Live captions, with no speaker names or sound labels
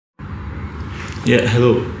Yeah,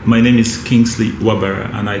 hello. My name is Kingsley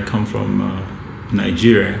Wabara, and I come from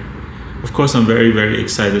Nigeria. Of course, I'm very, very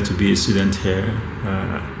excited to be a student here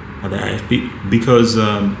at the IFP because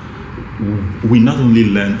we not only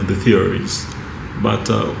learn the theories, but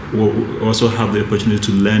we also have the opportunity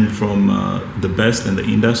to learn from the best in the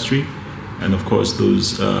industry, and of course,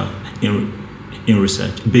 those in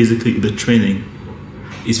research. Basically, the training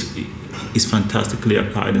is fantastically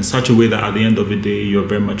applied in such a way that at the end of the day, you're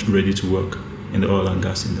very much ready to work in the oil and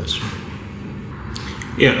gas industry.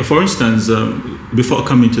 Yeah, for instance, before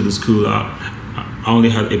coming to the school, I only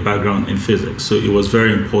had a background in physics, so it was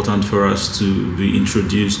very important for us to be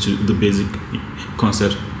introduced to the basic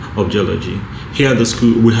concepts of geology. Here at the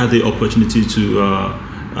school, we had the opportunity to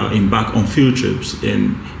embark on field trips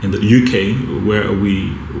in the UK, where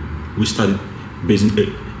we studied basin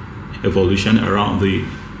evolution around the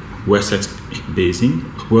Wessex Basin.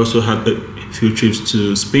 We also had field trips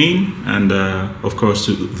to Spain and, of course,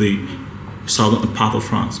 to the southern part of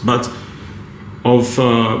France. But of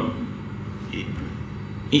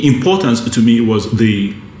importance to me was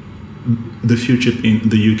the field trip in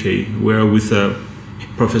the UK, where with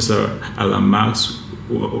Professor Alan Marks,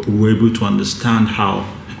 we were able to understand how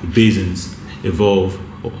basins evolve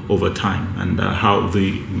over time and how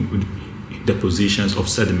the depositions of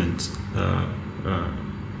sediments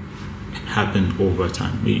happened over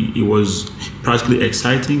time. It was practically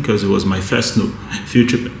exciting because it was my first field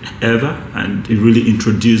trip ever, and it really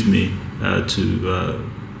introduced me to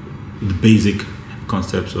the basic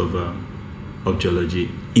concepts of geology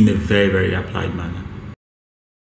in a very, very applied manner.